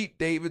think Pete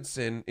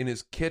Davidson in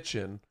his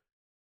kitchen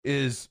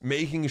is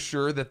making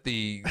sure that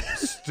the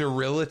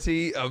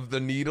sterility of the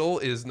needle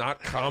is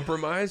not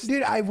compromised?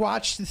 Dude, I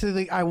watched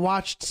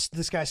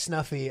this guy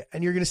Snuffy,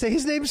 and you're gonna say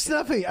his name's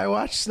Snuffy. I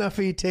watched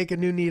Snuffy take a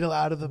new needle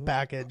out of the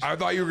package. I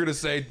thought you were gonna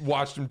say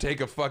watched him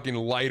take a fucking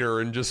lighter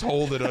and just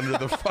hold it under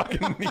the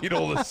fucking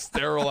needle to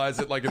sterilize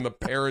it, like in the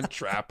Parent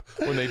Trap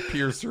when they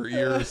pierce her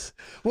ears.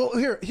 Well,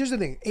 here's the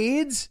thing: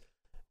 AIDS,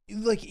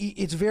 like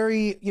it's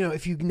very,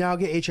 if you now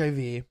get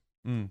HIV.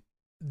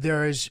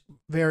 There's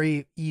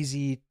very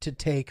easy to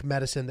take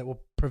medicine that will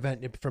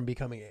prevent it from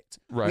becoming AIDS.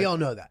 Right. We all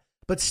know that.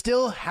 But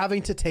still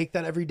having to take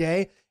that every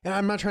day, and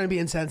I'm not trying to be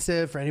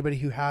insensitive for anybody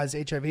who has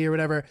HIV or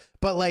whatever,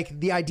 but like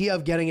the idea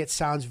of getting it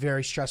sounds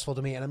very stressful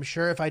to me. And I'm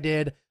sure if I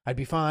did, I'd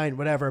be fine,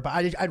 whatever. But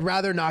I'd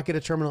rather not get a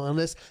terminal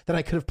illness that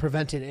I could have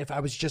prevented if I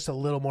was just a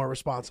little more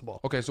responsible.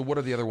 Okay, so what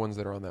are the other ones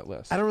that are on that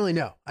list? I don't really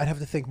know. I'd have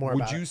to think more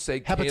about it. Would you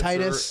say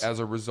hepatitis cancer as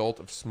a result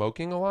of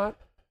smoking a lot?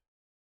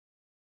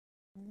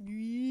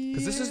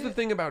 Because this is the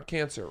thing about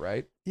cancer,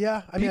 right?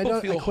 Yeah, I mean, people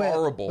I feel quit,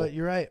 horrible. but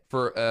you're right.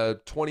 For a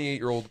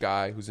 28-year-old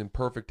guy who's in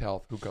perfect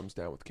health who comes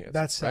down with cancer.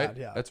 That's sad, right?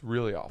 yeah. That's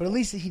really awful. But at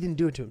least he didn't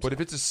do it to himself. But if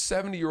it's a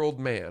 70-year-old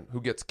man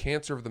who gets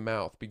cancer of the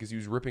mouth because he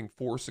was ripping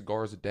 4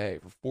 cigars a day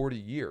for 40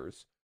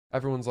 years,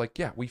 everyone's like,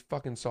 yeah, we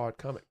fucking saw it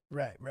coming.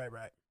 Right.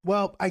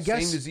 Well, I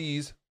guess same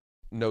disease,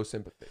 no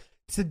sympathy.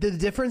 So the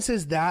difference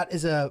is that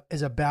is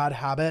a bad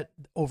habit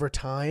over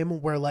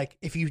time. Where like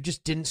if you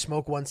just didn't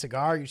smoke one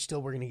cigar, you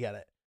still were gonna get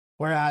it.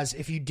 Whereas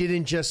if you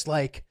didn't just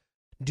like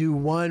do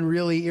one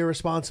really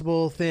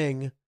irresponsible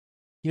thing,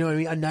 you know what I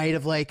mean? A night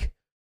of like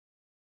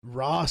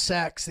raw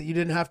sex that you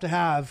didn't have to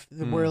have,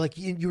 where like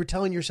you were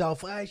telling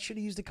yourself, I should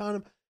have used a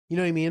condom. You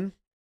know what I mean?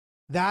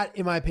 That,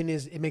 in my opinion,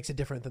 it makes it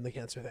different than the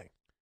cancer thing.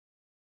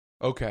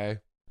 Okay.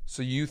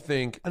 So you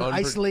think... An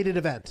isolated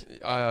event.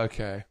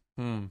 Okay.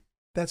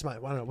 That's mine.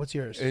 I don't know. What's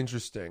yours?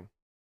 Interesting.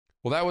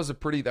 Well, that was a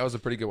pretty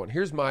good one.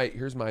 Here's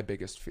my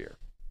biggest fear.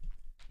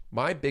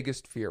 My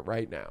biggest fear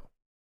right now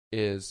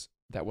is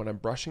that when I'm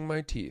brushing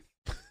my teeth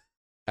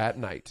at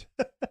night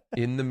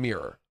in the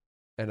mirror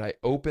and I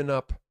open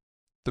up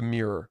the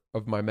mirror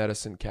of my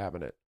medicine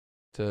cabinet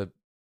to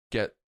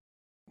get,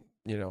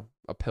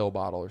 a pill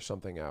bottle or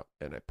something out,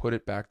 and I put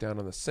it back down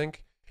on the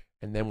sink,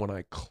 and then when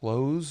I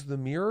close the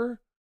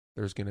mirror,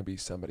 there's going to be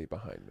somebody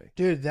behind me.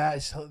 Dude,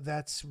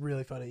 that's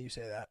really funny you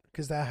say that,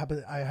 because that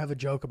happened. I have a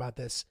joke about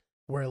this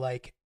where,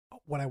 like,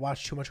 when I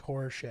watch too much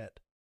horror shit,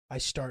 I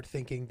start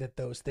thinking that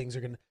those things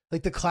are gonna,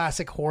 like, the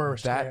classic horror.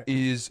 That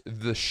is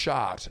the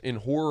shot in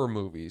horror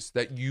movies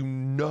that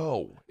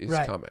is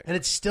right. coming, and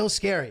it's still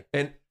scary.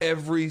 And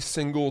every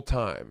single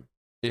time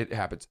it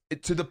happens,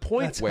 to the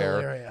point That's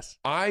where hilarious.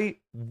 I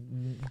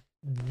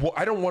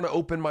don't want to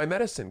open my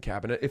medicine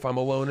cabinet if I'm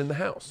alone in the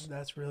house.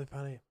 That's really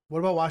funny. What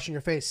about washing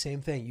your face?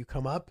 Same thing. You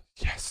come up.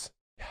 Yes.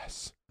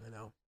 I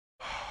know.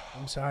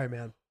 I'm sorry,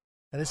 man.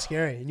 That is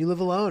scary, and you live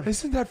alone.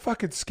 Isn't that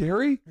fucking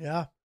scary?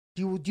 Yeah.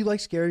 Do you like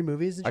scary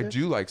movies and shit? I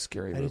do like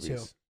scary I do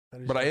movies,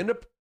 too. but I end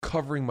up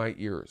covering my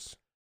ears.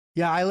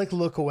 Yeah, I like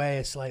look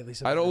away slightly.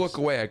 Sometimes. I don't look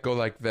away. I go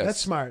like this. That's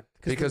smart.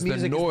 Because the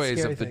music is noise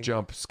scary of the thing.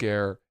 jump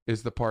scare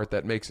is the part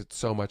that makes it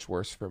so much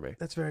worse for me.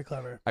 That's very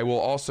clever. I will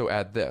also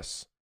add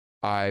this.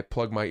 I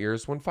plug my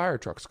ears when fire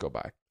trucks go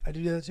by. I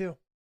do that too.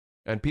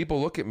 And people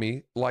look at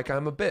me like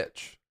I'm a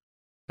bitch.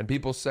 And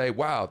people say,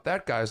 wow,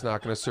 that guy's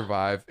not going to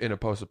survive in a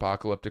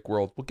post-apocalyptic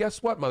world. Well,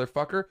 guess what,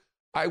 motherfucker?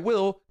 I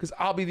will, because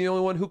I'll be the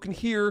only one who can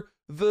hear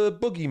the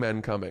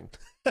boogeymen coming.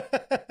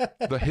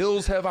 The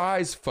hills have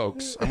eyes,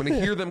 folks. I'm going to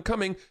hear them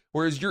coming,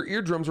 whereas your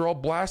eardrums are all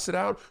blasted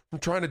out from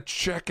trying to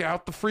check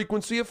out the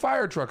frequency of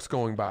fire trucks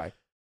going by.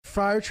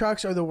 Fire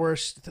trucks are the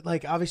worst.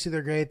 Like, obviously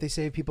they're great. They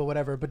save people,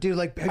 whatever. But dude,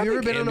 like, have you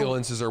ever been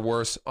ambulances are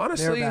worse?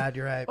 Honestly, they're bad.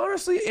 You're right.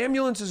 Honestly,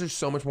 ambulances are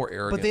so much more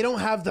arrogant. But they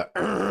don't have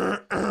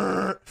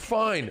the.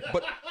 Fine,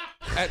 but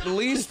at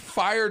least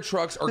fire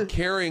trucks are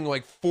carrying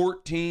like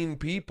 14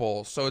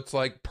 people, so it's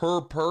like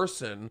per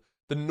person.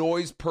 The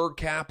noise per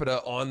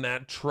capita on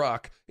that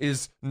truck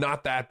is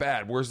not that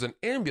bad, whereas an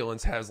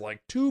ambulance has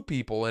like 2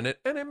 people in it,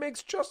 and it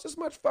makes just as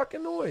much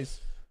fucking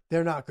noise.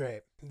 They're not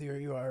great.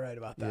 You are right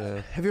about that.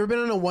 Yeah. Have you ever been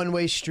on a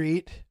one-way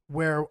street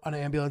where an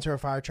ambulance or a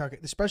fire truck,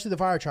 especially the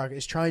fire truck,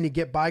 is trying to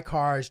get by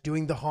cars,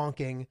 doing the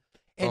honking,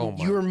 and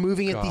you're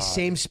moving at the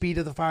same speed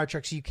of the fire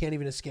truck, so you can't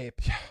even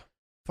escape? Yeah.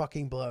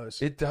 Fucking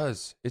blows. It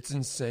does. It's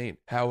insane.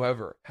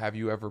 However, have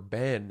you ever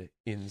been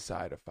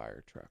inside a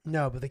fire truck?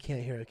 No, but they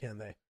can't hear it, can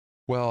they?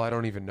 Well, I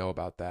don't even know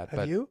about that. Have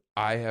but you?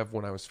 I have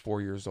when I was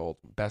 4 years old.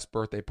 Best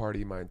birthday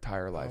party of my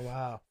entire life. Oh,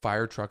 wow.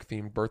 Fire truck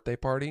themed birthday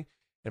party.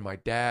 And my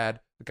dad,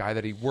 the guy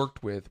that he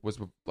worked with, was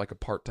like a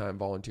part-time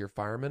volunteer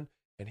fireman.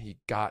 And he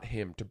got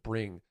him to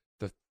bring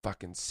the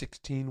fucking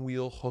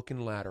 16-wheel hook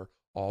and ladder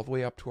all the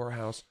way up to our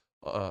house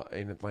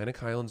in Atlantic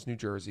Highlands, New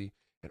Jersey.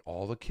 And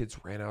all the kids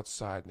ran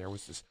outside. And there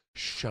was this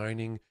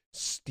shining,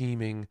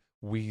 steaming,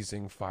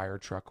 wheezing fire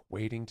truck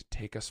waiting to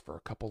take us for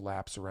a couple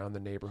laps around the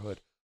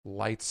neighborhood.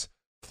 Lights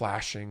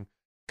flashing,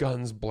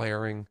 guns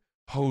blaring,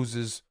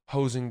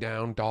 hosing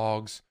down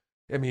dogs.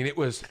 I mean, it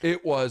was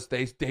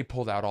they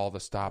pulled out all the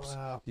stops.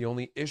 Wow. The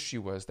only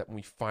issue was that when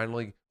we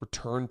finally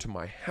returned to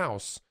my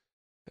house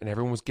and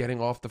everyone was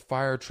getting off the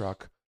fire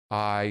truck,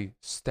 I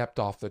stepped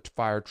off the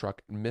fire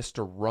truck and missed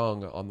a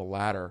rung on the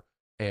ladder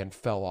and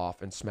fell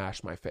off and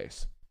smashed my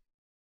face.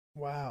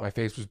 Wow. My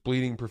face was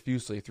bleeding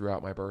profusely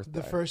throughout my birthday.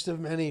 The first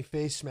of many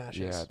face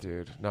smashes. Yeah,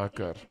 dude. Not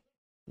good.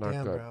 Not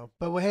Damn, good. bro.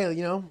 But well, hey,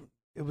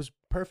 it was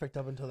perfect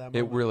up until that moment.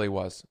 It really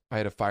was. I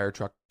had a fire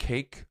truck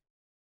cake.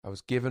 I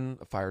was given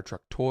a fire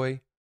truck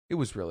toy. It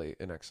was really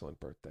an excellent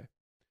birthday.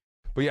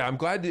 But yeah, I'm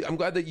glad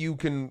that you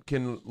can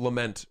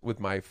lament with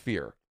my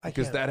fear,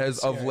 because that has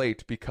of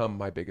late become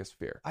my biggest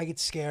fear. I get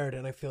scared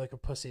and I feel like a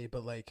pussy,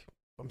 but like,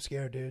 I'm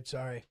scared, dude.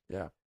 Sorry.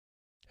 Yeah.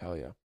 Hell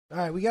yeah. All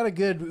right, we got a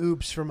good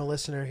oops from a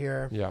listener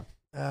here. Yeah.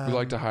 We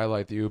like to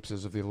highlight the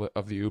oopses of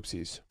the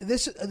oopsies.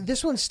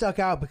 This one stuck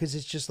out because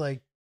it's just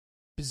like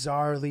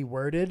bizarrely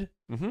worded.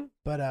 Mm-hmm.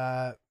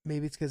 But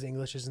maybe it's because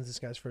English isn't this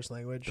guy's first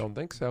language. Don't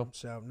think so.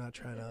 So I'm not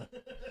trying to.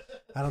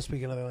 I don't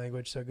speak another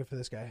language, so good for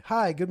this guy.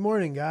 Hi, good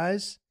morning,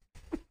 guys.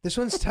 This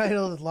one's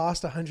titled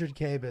 "Lost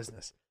 100K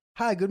Business."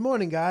 Hi, good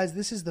morning, guys.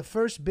 This is the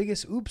first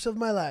biggest oops of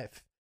my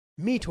life.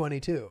 Me,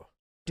 22,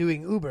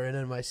 doing Uber in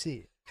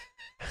NYC.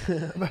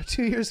 About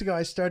 2 years ago,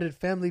 I started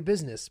family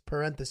business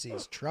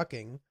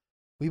 (trucking).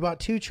 We bought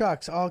 2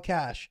 trucks, all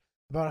cash,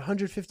 about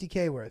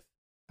 150K worth.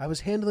 I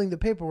was handling the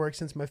paperwork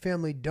since my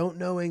family don't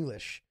know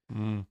English.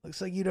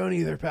 Looks like you don't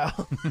either,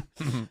 pal.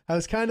 I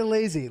was kind of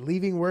lazy,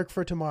 leaving work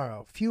for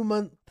tomorrow. A few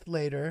months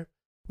later,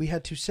 we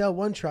had to sell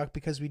 1 truck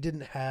because we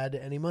didn't had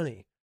any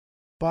money.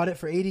 Bought it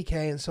for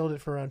 80K and sold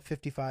it for around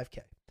 55K.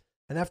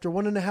 And after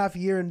 1.5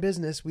 years in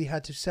business, we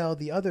had to sell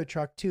the other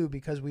truck too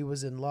because we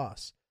was in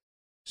loss.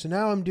 So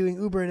now I'm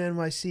doing Uber in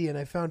NYC, and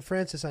I found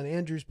Francis on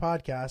Andrew's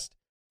podcast,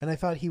 and I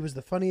thought he was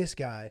the funniest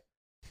guy.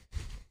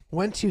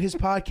 Went to his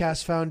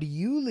podcast, found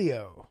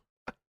Julio.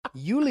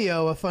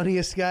 Julio, a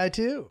funniest guy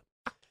too.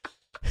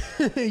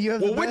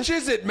 Which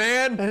is it,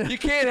 man? You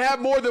can't have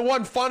more than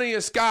one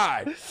funniest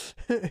guy.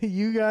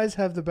 You guys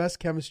have the best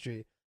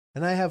chemistry.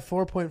 And I have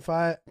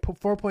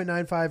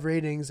 4.95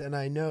 ratings, and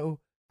I know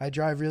I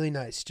drive really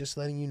nice, just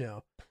letting you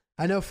know.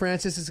 I know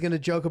Francis is going to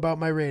joke about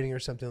my rating or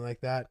something like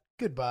that.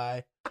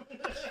 Goodbye.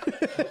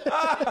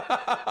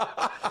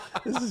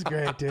 This is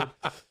great, dude.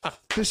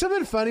 There's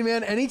something funny,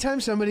 man.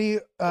 Anytime somebody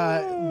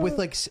with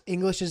like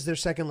English as their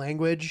second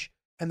language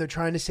and they're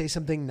trying to say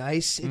something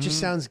nice, it just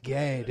sounds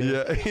gay, dude.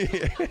 Yeah.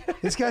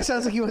 This guy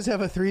sounds like he wants to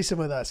have a threesome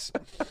with us.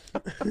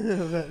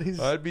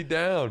 I'd be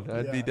down.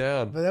 I'd be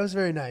down. But that was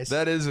very nice.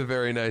 That is a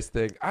very nice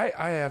thing. I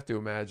have to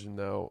imagine,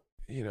 though,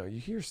 you know, you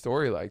hear a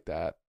story like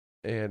that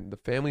and the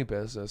family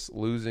business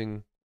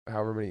losing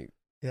however many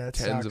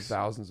tens of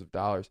thousands of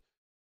dollars.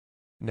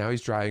 Now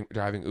he's driving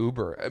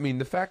Uber. I mean,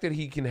 the fact that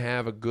he can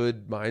have a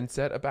good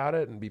mindset about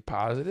it and be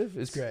positive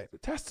is great. A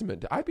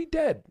testament. I'd be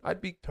dead. I'd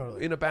be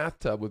in a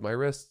bathtub with my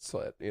wrist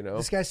slit, you know?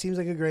 This guy seems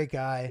like a great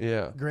guy.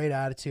 Yeah. Great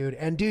attitude.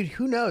 And, dude,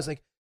 who knows?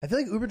 Like, I feel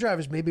like Uber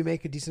drivers maybe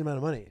make a decent amount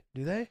of money.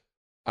 Do they?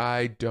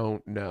 I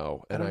don't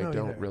know, and I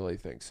don't either. really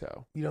think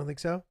so. You don't think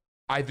so?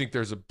 I think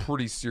there's a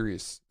pretty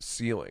serious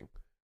ceiling.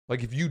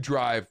 Like, if you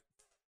drive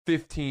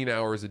 15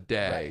 hours a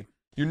day,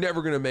 you're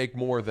never going to make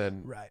more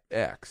than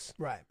X.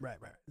 Right.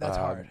 That's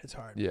hard. It's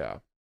hard. Yeah.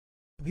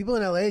 People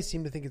in LA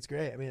seem to think it's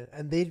great. I mean,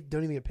 and they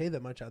don't even get paid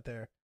that much out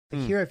there.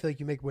 Like here, I feel like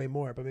you make way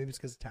more, but maybe it's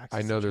because of taxes.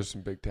 I know there's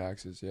some big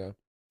taxes, yeah.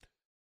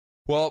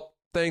 Well,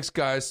 thanks,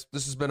 guys.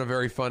 This has been a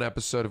very fun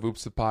episode of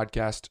Oops the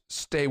Podcast.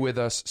 Stay with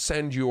us.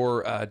 Send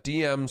your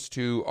DMs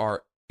to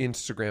our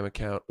Instagram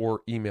account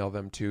or email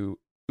them to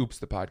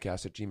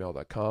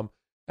oopsthepodcast@gmail.com.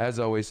 As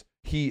always,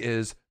 he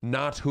is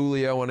not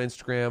Julio on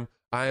Instagram.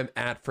 I am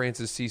at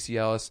Francis C.C.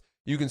 Ellis.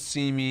 You can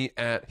see me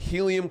at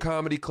Helium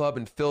Comedy Club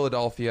in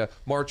Philadelphia,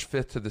 March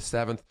 5th to the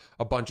 7th.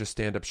 A bunch of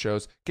stand-up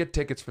shows. Get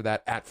tickets for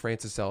that at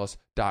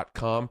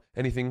francisellis.com.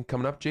 Anything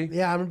coming up, G?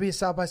 Yeah, I'm going to be at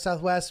South by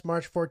Southwest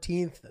March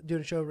 14th,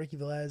 doing a show with Ricky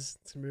Velez.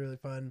 It's going to be really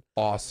fun.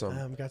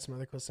 Awesome. Got some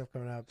other cool stuff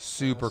coming up.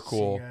 Super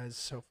cool. See you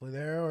guys hopefully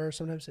there or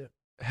sometime soon.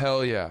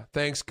 Hell yeah.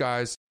 Thanks,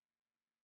 guys.